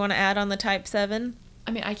thoughts you want to add on the type 7?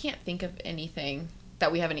 I mean, I can't think of anything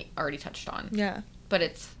that we haven't already touched on. Yeah. But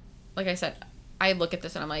it's, like I said, I look at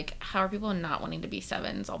this and I'm like, how are people not wanting to be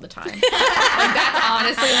 7s all the time? Like, that's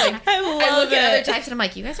honestly, like, I I look at other types and I'm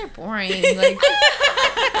like, you guys are boring. Like,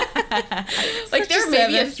 like there may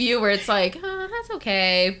be a 7. few where it's like, oh, that's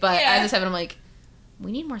okay. But Yeah. as a 7, I'm like,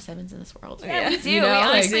 we need more 7s in this world. Yeah, we do. You know, we like-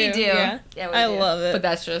 honestly do. Yeah. Yeah, we I do. love it. But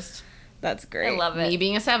that's just That's great. I love it. me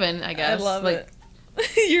being a 7, I guess. I love like, it.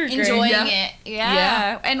 You're great. enjoying Yeah. it. Yeah.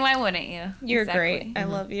 Yeah. And why wouldn't you? You're Exactly. great. I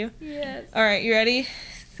love you. Yes. All right, you ready?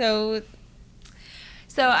 So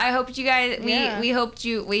So I hoped you guys. Yeah. We hoped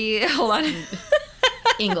you. We hold on.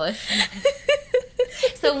 English.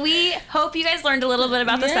 So we hope you guys learned a little bit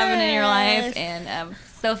about the 7 in your life, Yes. and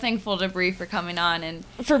so thankful to Bree for coming on and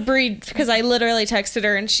for Bree, because I literally texted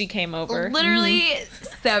her and she came over. literally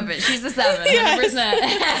 7. She's a 7,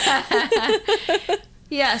 100%.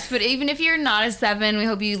 Yes, but even if you're not a 7, we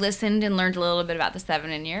hope you listened and learned a little bit about the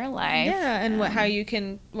 7 in your life. Yeah, and what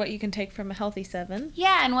you can take from a healthy 7.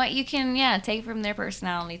 Yeah, and what you can take from their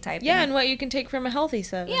personality type. Yeah, and what you can take from a healthy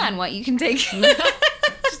 7. yeah, and what you can take.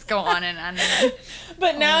 Just go on and on and on.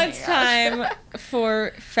 But now my it's gosh. time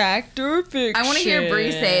for fact or fiction. I wanna hear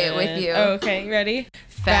Bree say it with you. Okay, ready?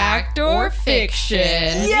 Fact or fiction.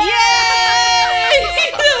 Yay! Yay!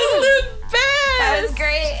 That was the best. That was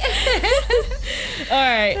great. All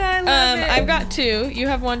right. I love it. I've got 2. You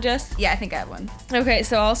have 1, Jess? Yeah, I think I have one. Okay,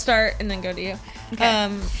 so I'll start and then go to you. Okay.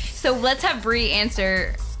 So let's have Bree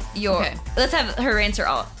answer your. Okay. Let's have her answer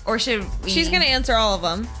all, or should we? She's gonna answer all of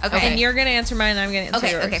them. Okay. And you're gonna answer mine. And I'm gonna answer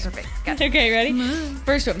Okay. yours. Okay. Perfect. Got it. Okay. Ready?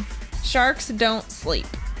 First one. Sharks don't sleep.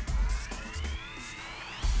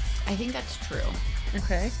 I think that's true.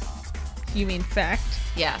 Okay. You mean fact?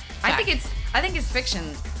 Yeah. I think it's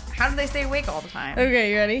fiction. How do they stay awake all the time?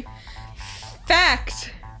 Okay. You ready?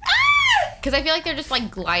 Fact. because I feel like they're just like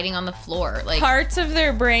gliding on the floor. Like Parts of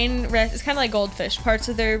their brain rest. It's kind of like goldfish. Parts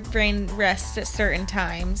of their brain rest at certain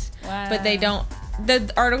times, but they don't.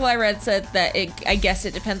 The article I read said that I guess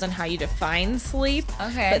it depends on how you define sleep.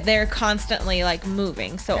 Okay. But they're constantly like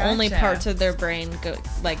moving, so only Gotcha. parts of their brain go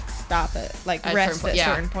like stop it, like At rest certain at point-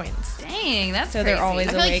 yeah. certain points. Dang, that's So they're crazy. always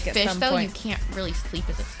I feel like awake at fish some though, point. you can't really sleep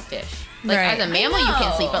as a fish. Like Right. as a mammal, you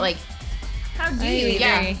can sleep, but like How do I you?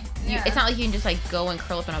 yeah, agree. Yeah. it's not like you can just like go and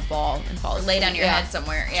curl up in a ball and fall asleep. Lay down your Yeah. head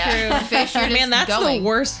somewhere. Yeah. True. Fish, you're just Man, that's going. the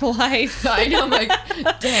worst life. I know. I'm like,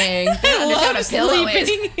 dang. They I don't love understand a pillow is.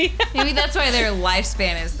 sleeping. Maybe that's why their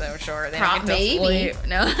lifespan is so short. They don't get to Maybe. sleep.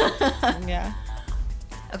 No. Yeah.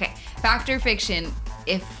 Okay. Fact or fiction?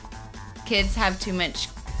 If kids have too much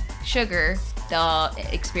sugar, they'll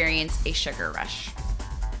experience a sugar rush.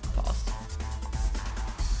 False.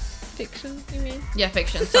 Fiction, you mean? Yeah,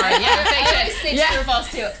 fiction. Sorry. Yeah, fiction. True or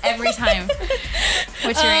false too every time.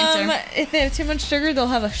 What's your answer? If they have too much sugar, they'll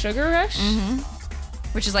have a sugar rush.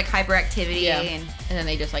 Which is like hyperactivity Yeah. and And then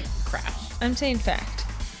they just like crash. I'm saying fact,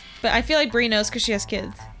 but I feel like Brie knows because she has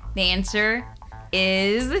kids. the answer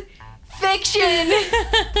is fiction.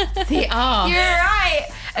 See, oh. You're right.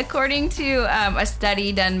 According to a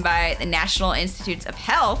study done by the National Institutes of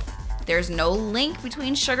Health, there's no link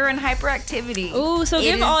between sugar and hyperactivity. Ooh, so It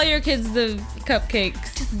give is- all your kids the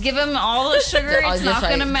cupcakes. Give them all the sugar. I'll It's just not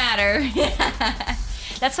gonna like- matter.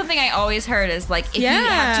 That's something I always heard is like if you have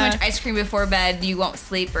Yeah. too much ice cream before bed, you won't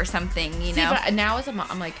sleep or something. You See, know. but now as a mom,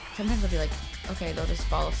 I'm like, sometimes I'll be like, okay, they'll just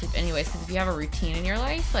fall asleep anyways. Because if you have a routine in your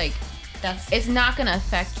life, like, That's it's not gonna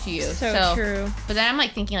affect you. So true. But then I'm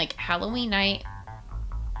like thinking like Halloween night.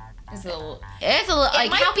 it's a little. It's a little It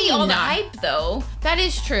like might how be can you all the not? hype though. That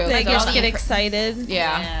is true. They Like, all just the get impre- excited.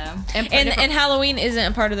 Yeah. And, And Halloween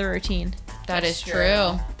isn't a part of the routine. that That's is true.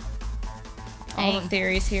 true. All the Dang.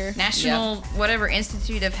 theories here. National whatever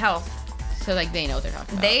Institute of Health. So like they know what they're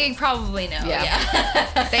talking about. They probably know. Yeah.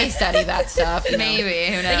 Yeah. They study that stuff. You know. Maybe.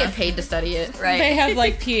 Who knows? They get paid to study it. Right. They have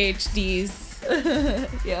like PhDs.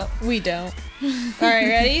 Yep. We don't. All right,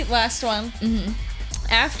 ready? Last one. Mm-hmm.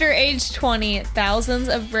 After age 20, thousands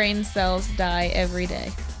of brain cells die every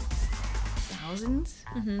day. Thousands.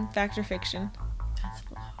 Fact or fiction? That's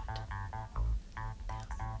a lot.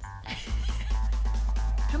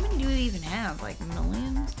 How many do we even have? Like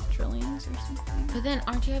millions, trillions, or something? But then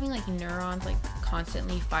aren't you having like neurons like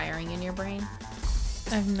constantly firing in your brain?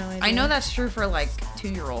 I have no idea. I know that's true for like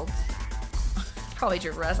 2-year-olds. Probably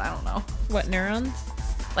true for us. I don't know. What, neurons?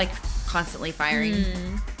 Like constantly firing.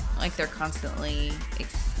 Like they're constantly.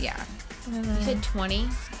 Yeah. I don't know. You said 20.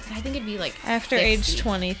 I think it'd be like After 60. age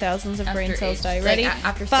 20, thousands of brain After cells age- die. like, Ready?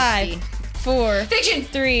 after 5, 60. 4, Fiction.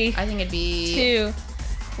 3, I think it'd be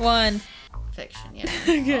 2, 1. fiction. Yeah.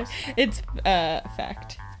 Okay. It's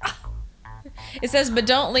fact. It says, but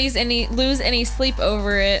don't lose any sleep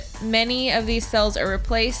over it. Many of these cells are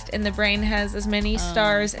replaced, and the brain has as many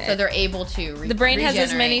stars. So they're able to. The brain has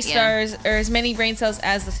as many regenerate, yeah. stars, or as many brain cells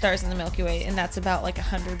as the stars in the Milky Way, and that's about like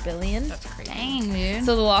 100 billion. That's crazy. Dang, dude.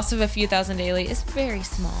 So the loss of a few thousand daily is very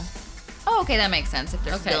small. Oh, okay, that makes sense. If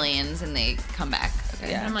there's Okay. billions and they come back.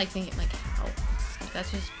 Okay. And I'm like thinking like how. Like, that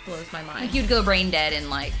just blows my mind. Like you'd go brain dead in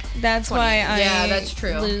like That's 20 why years. I Yeah, that's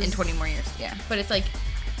true. lose- in 20 more years. Yeah. But it's like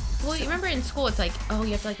Well, you remember in school, it's like, oh,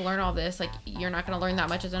 you have to like learn all this. Like, you're not going to learn that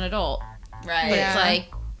much as an adult. Right. But Yeah. it's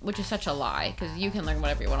like, which is such a lie, because you can learn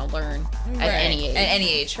whatever you want to learn at any age. At any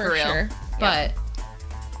age, for real. sure. But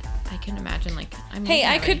I can imagine, like, I'm. Hey,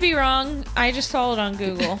 I could be wrong. I just saw it on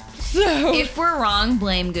Google. So If we're wrong,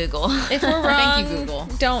 blame Google. if we're wrong, Thank you, Google.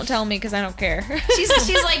 don't tell me because I don't care.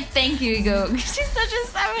 She's like, thank you, Google. She's such a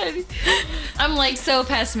 7. I'm like so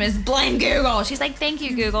pessimist. Blame Google. She's like, thank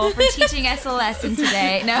you, Google, for teaching us a lesson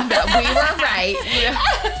today. No, We were right.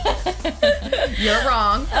 You're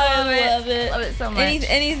wrong. I love it. Love it so much.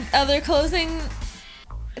 Any other closing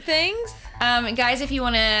things? Guys, if you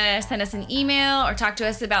want to send us an email or talk to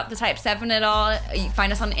us about the Type 7 at all, you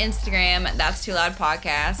find us on Instagram. That's Too Loud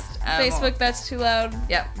Podcast. Facebook, That's Too Loud.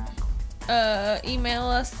 Yep. Email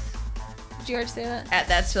us. Did you already say that? At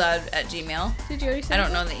That's Too Loud at Gmail. Did you already say I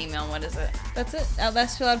don't that? know the email. What is it? That's it.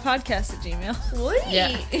 That's Too Loud Podcast at Gmail. What?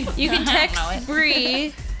 Yeah. You can I don't know text it.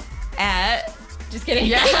 Bree. At. Just kidding.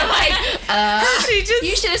 Yeah. She just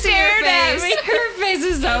You should have seen her stared at face. me. Her face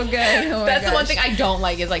is so good. Oh my That's the one gosh. thing I don't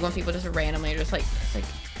like is like when people just randomly are just like,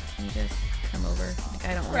 can you just come over? Like,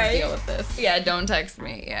 I don't want Right? to deal with this. Yeah, don't text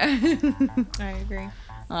me. Yeah. I agree.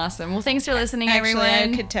 Awesome. Well, thanks for listening, Actually,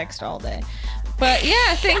 everyone. I could text all day. But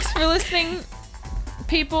yeah, thanks for listening,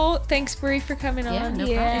 people. Thanks, Bree, for coming Yeah, on. no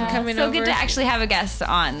problem. And coming so over. good to actually have a guest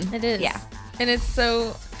on. It is. Yeah. And it's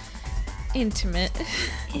so intimate.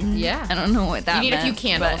 Yeah. I don't know what that You need a few meant,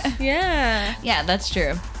 candles. but- Yeah. Yeah, that's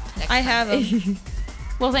true. Next I time. have them.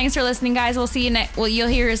 Well, thanks for listening, guys. We'll see you next. Well, you'll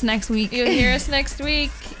hear us next week. You'll hear us next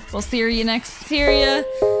week. We'll see you next. Syria.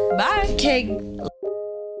 Bye. Okay.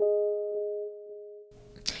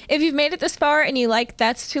 If you've made it this far and you like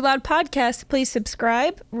That's Too Loud podcast, please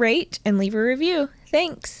subscribe, rate, and leave a review.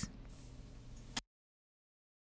 Thanks.